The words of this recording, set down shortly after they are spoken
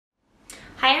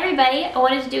Hi everybody, I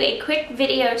wanted to do a quick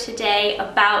video today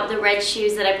about the red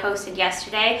shoes that I posted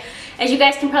yesterday. As you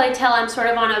guys can probably tell, I'm sort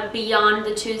of on a beyond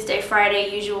the Tuesday,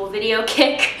 Friday usual video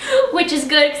kick, which is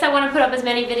good because I want to put up as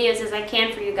many videos as I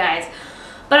can for you guys.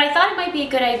 But I thought it might be a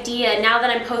good idea now that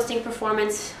I'm posting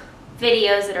performance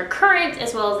videos that are current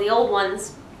as well as the old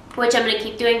ones, which I'm going to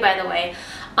keep doing by the way.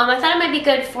 I thought it might be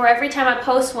good for every time I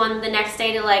post one the next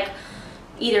day to like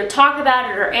either talk about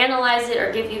it or analyze it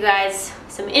or give you guys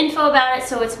some info about it,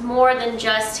 so it's more than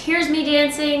just here's me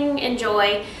dancing,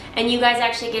 enjoy, and you guys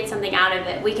actually get something out of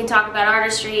it. We can talk about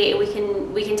artistry, we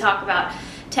can talk about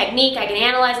technique, I can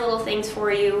analyze little things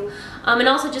for you, and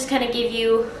also just kind of give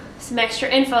you some extra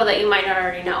info that you might not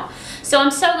already know. So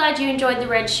I'm so glad you enjoyed the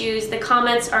red shoes. The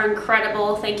comments are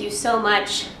incredible. Thank you so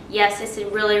much. Yes, it's a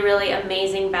really, really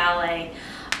amazing ballet.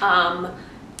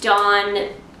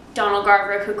 Donald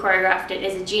Garver, who choreographed it,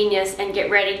 is a genius, and get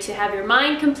ready to have your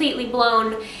mind completely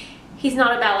blown. He's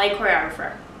not a ballet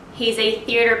choreographer. He's a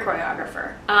theater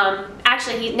choreographer.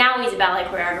 Actually, now he's a ballet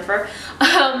choreographer,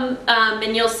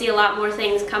 and you'll see a lot more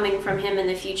things coming from him in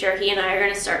the future. He and I are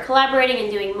going to start collaborating and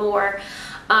doing more,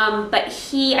 but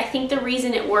I think the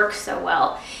reason it works so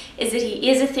well is that he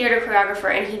is a theater choreographer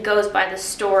and he goes by the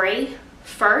story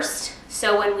first.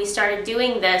 So when we started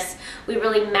doing this, we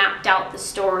really mapped out the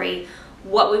story,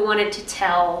 what we wanted to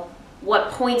tell, what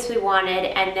points we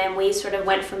wanted, and then we sort of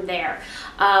went from there.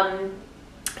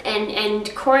 And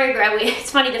choreograph, it's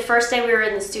funny, the first day we were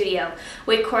in the studio,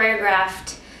 we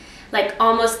choreographed like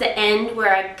almost the end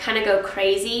where I kind of go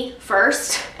crazy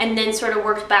first and then sort of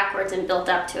worked backwards and built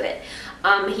up to it.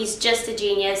 He's just a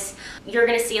genius. You're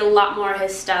gonna see a lot more of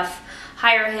his stuff.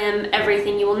 Hire him,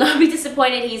 everything. You will not be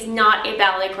disappointed. He's not a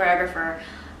ballet choreographer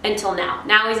until now.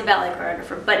 Now he's a ballet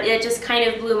choreographer, but it just kind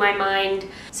of blew my mind.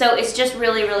 So it's just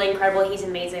really, really incredible. He's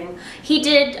amazing. He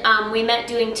did, we met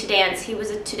doing To Dance. He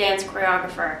was a To Dance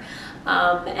choreographer.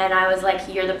 And I was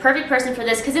like, you're the perfect person for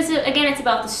this, because again, it's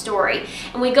about the story.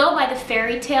 And we go by the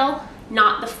fairy tale,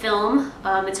 not the film.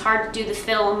 It's hard to do the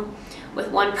film with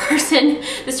one person.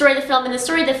 The story of the film, and the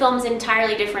story of the film is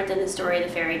entirely different than the story of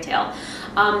the fairy tale.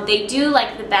 They do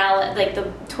like the ballet, like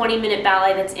the 20-minute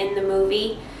ballet that's in the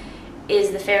movie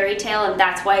is the fairy tale, and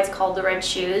that's why it's called The Red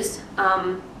Shoes.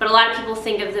 But a lot of people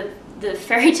think of the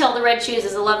fairy tale The Red Shoes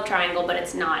as a love triangle, but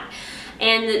it's not.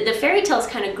 And the fairy tale is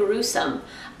kind of gruesome.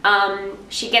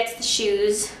 She gets the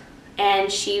shoes,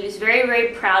 and she was very,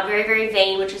 very proud, very, very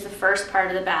vain, which is the first part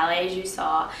of the ballet, as you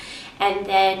saw. And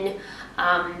then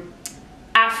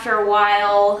after a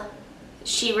while,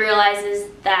 she realizes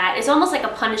that it's almost like a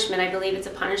punishment. I believe it's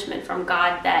a punishment from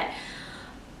God, that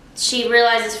she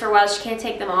realizes for a while she can't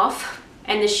take them off,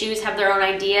 and the shoes have their own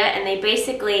idea, and they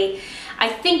basically, I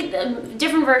think the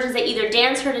different versions, they either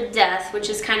dance her to death, which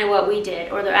is kind of what we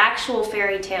did, or the actual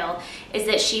fairy tale is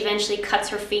that she eventually cuts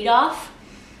her feet off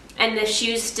and the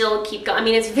shoes still keep going. I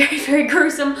mean, it's very, very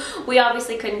gruesome. We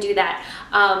obviously couldn't do that,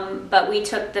 but we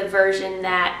took the version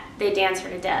that they dance her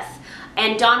to death.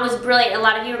 And Dawn was brilliant. A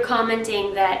lot of you were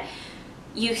commenting that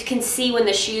you can see when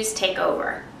the shoes take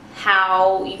over,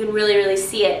 how you can really, really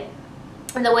see it.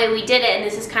 And the way we did it, and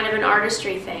this is kind of an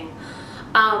artistry thing,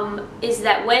 is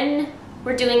that when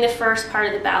we're doing the first part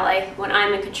of the ballet, when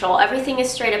I'm in control, everything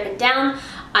is straight up and down.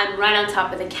 I'm right on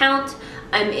top of the count.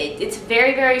 It's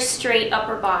very, very straight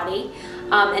upper body.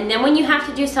 And then when you have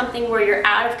to do something where you're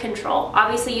out of control,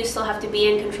 obviously you still have to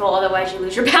be in control, otherwise you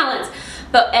lose your balance.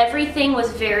 But everything was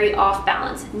very off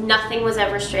balance. Nothing was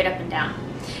ever straight up and down.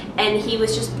 And he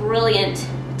was just brilliant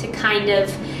to kind of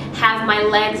have my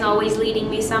legs always leading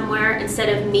me somewhere. Instead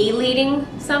of me leading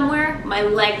somewhere, my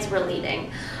legs were leading.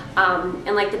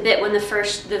 And like the bit when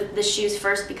the shoes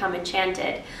first become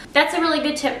enchanted. That's a really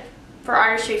good tip for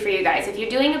artistry for you guys. If you're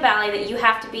doing a ballet that you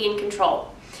have to be in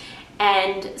control,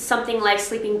 and something like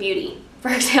Sleeping Beauty,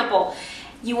 for example,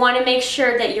 you want to make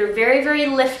sure that you're very, very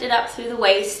lifted up through the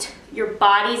waist, your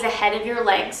body's ahead of your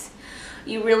legs.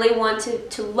 You really want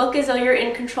to look as though you're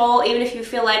in control, even if you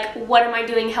feel like, what am I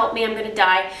doing? Help me, I'm gonna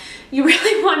die. You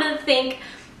really want to think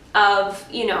of,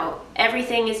 you know,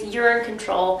 everything is, you're in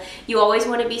control. You always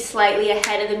want to be slightly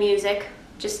ahead of the music,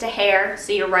 just a hair,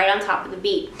 so you're right on top of the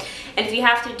beat. And if you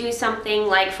have to do something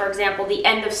like, for example, the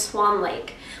end of Swan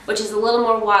Lake, which is a little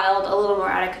more wild, a little more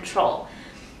out of control,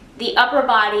 the upper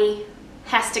body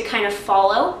has to kind of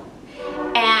follow,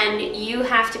 and you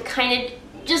have to kind of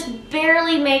just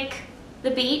barely make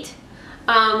the beat.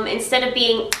 Instead of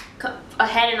being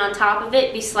ahead and on top of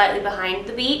it, be slightly behind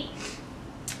the beat,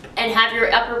 and have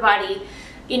your upper body,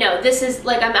 you know, this is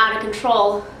like I'm out of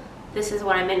control, this is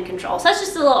when I'm in control. So that's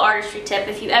just a little artistry tip.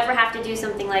 If you ever have to do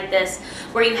something like this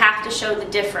where you have to show the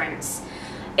difference,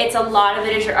 it's a lot of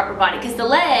it is your upper body, because the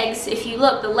legs, if you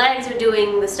look, the legs are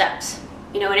doing the steps.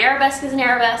 You know, an arabesque is an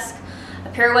arabesque, a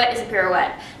pirouette is a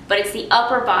pirouette, but it's the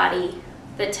upper body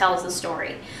that tells the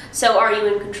story. So are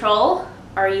you in control?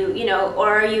 Are you, you know, or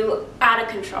are you out of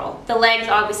control? The legs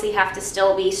obviously have to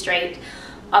still be straight,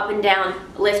 up and down,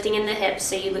 lifting in the hips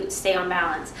so you stay on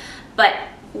balance. But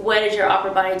what is your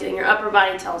upper body doing? Your upper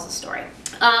body tells the story.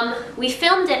 We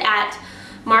filmed it at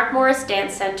Mark Morris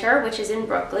Dance Center, which is in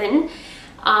Brooklyn,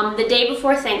 the day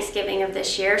before Thanksgiving of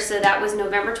this year. So that was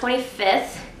November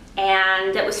 25th.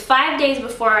 And it was 5 days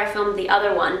before I filmed the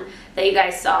other one that you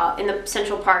guys saw in the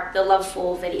Central Park, the Love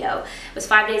Fool video. It was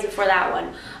 5 days before that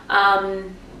one.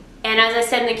 And as I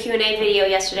said in the Q&A video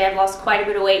yesterday, I've lost quite a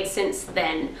bit of weight since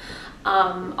then.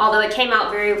 Although it came out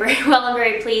very, very well, I'm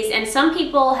very pleased. And some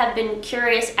people have been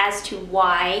curious as to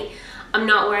why I'm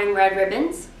not wearing red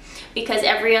ribbons, because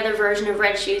every other version of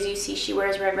Red Shoes you see she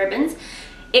wears red ribbons.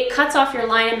 It cuts off your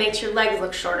line and makes your legs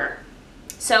look shorter.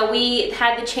 So we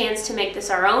had the chance to make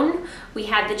this our own. We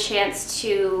had the chance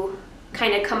to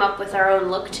kind of come up with our own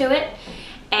look to it.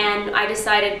 And I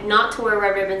decided not to wear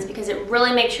red ribbons because it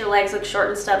really makes your legs look short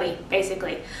and stubby,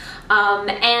 basically.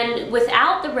 And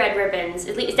without the red ribbons,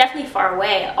 it's definitely far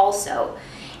away also,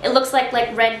 it looks like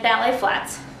red ballet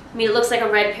flats. I mean, it looks like a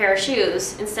red pair of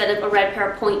shoes instead of a red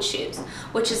pair of point shoes,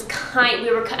 which is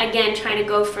we were again trying to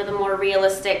go for the more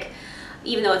realistic,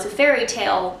 even though it's a fairy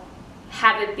tale,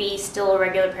 have it be still a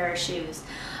regular pair of shoes.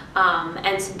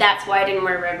 And so that's why I didn't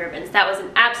wear red ribbons. That was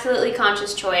an absolutely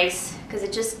conscious choice, because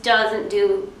it just doesn't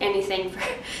do anything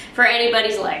for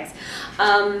anybody's legs.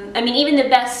 I mean, even the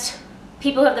best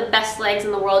people who have the best legs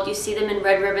in the world, you see them in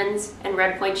red ribbons and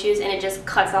red point shoes, and it just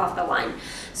cuts off the line.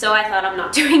 So I thought, I'm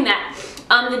not doing that.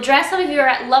 The dress, some of you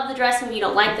love the dress, some of you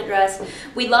don't like the dress.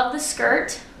 We love the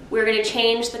skirt. We're going to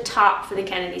change the top for the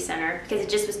Kennedy Center because it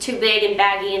just was too big and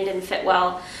baggy and didn't fit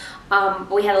well.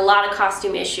 But we had a lot of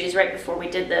costume issues right before we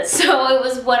did this, so it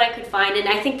was what I could find. And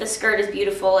I think the skirt is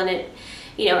beautiful, and it,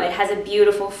 you know, it has a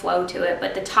beautiful flow to it.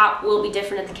 But the top will be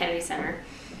different at the Kennedy Center.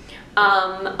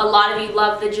 A lot of you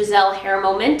love the Giselle hair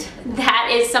moment. That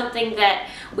is something that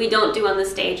we don't do on the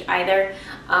stage either,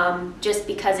 just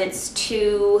because it's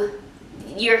too,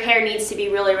 your hair needs to be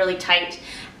really, really tight,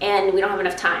 and we don't have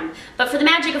enough time. But for the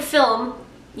magic of film,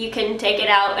 you can take it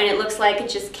out and it looks like it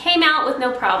just came out with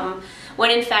no problem,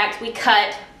 when in fact we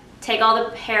cut, take all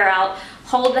the hair out,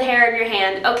 hold the hair in your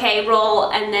hand, okay,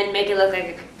 roll, and then make it look like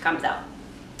it comes out.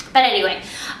 But anyway,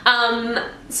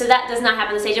 so that does not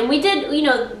happen on the stage. And we did, you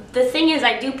know, the thing is,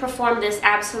 I do perform this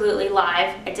absolutely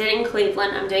live. I did it in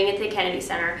Cleveland, I'm doing it at the Kennedy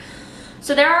Center.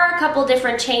 So there are a couple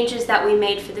different changes that we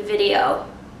made for the video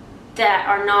that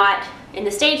are not in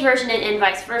the stage version, and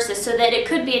vice versa, so that it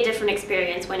could be a different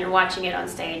experience when you're watching it on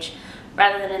stage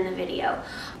rather than in the video.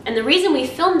 And the reason we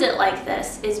filmed it like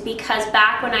this is because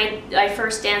back when I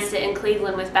first danced it in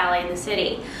Cleveland with Ballet in the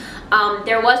City,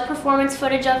 there was performance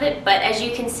footage of it, but as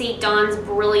you can see, Dawn's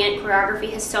brilliant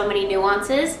choreography has so many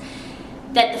nuances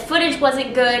that the footage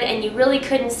wasn't good and you really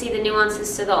couldn't see the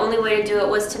nuances, so the only way to do it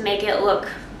was to make it look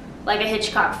like a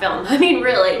Hitchcock film. I mean,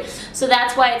 really. So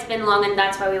that's why it's been long and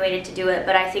that's why we waited to do it,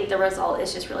 but I think the result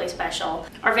is just really special.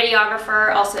 Our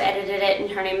videographer also edited it, and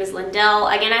her name is Lindell.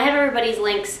 Again, I have everybody's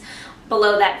links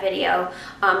below that video.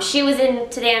 She was in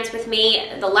To Dance with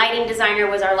me. The lighting designer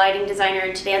was our lighting designer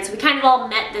in To Dance. So we kind of all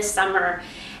met this summer,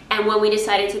 and when we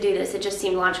decided to do this, it just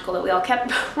seemed logical that we all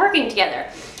kept working together.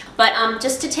 But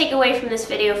just to take away from this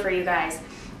video for you guys,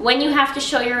 when you have to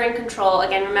show you're in control,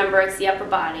 again, remember it's the upper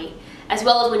body, as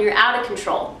well as when you're out of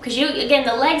control. Because again,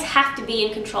 the legs have to be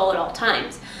in control at all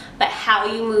times, but how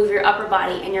you move your upper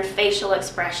body and your facial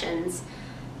expressions,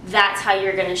 that's how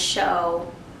you're gonna show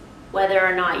whether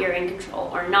or not you're in control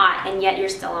or not, and yet you're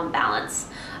still on balance.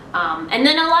 And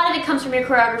then a lot of it comes from your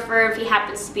choreographer. If he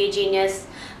happens to be a genius,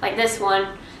 like this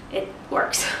one, it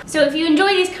works. So if you enjoy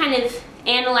these kind of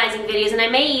analyzing videos, and I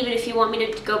may even, if you want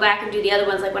me to go back and do the other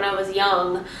ones like when I was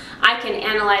young, I can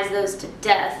analyze those to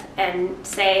death and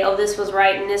say, oh, this was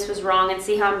right and this was wrong, and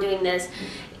see how I'm doing this.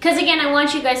 Because again, I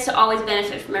want you guys to always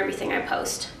benefit from everything I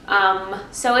post.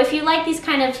 So if you like these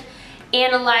kind of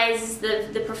analyze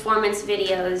the performance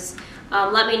videos,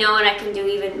 let me know and I can do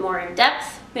even more in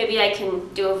depth. Maybe I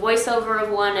can do a voiceover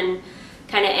of one and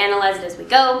kind of analyze it as we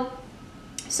go.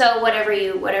 So whatever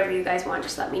you guys want,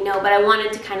 just let me know. But I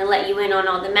wanted to kind of let you in on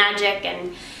all the magic,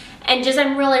 and just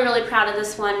I'm really, really proud of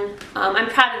this one. I'm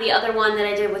proud of the other one that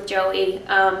I did with Joey.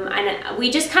 And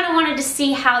we just kind of wanted to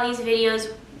see how these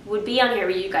videos would be on here.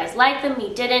 You guys like them,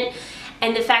 you didn't.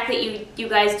 And the fact that you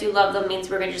guys do love them means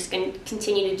we're just going to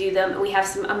continue to do them. And we have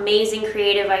some amazing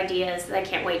creative ideas that I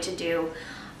can't wait to do.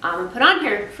 put on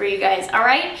here for you guys. All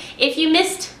right, if you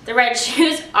missed the red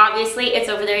shoes, obviously it's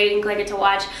over there, you can click it to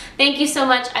watch. Thank you so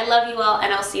much, I love you all,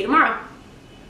 and I'll see you tomorrow.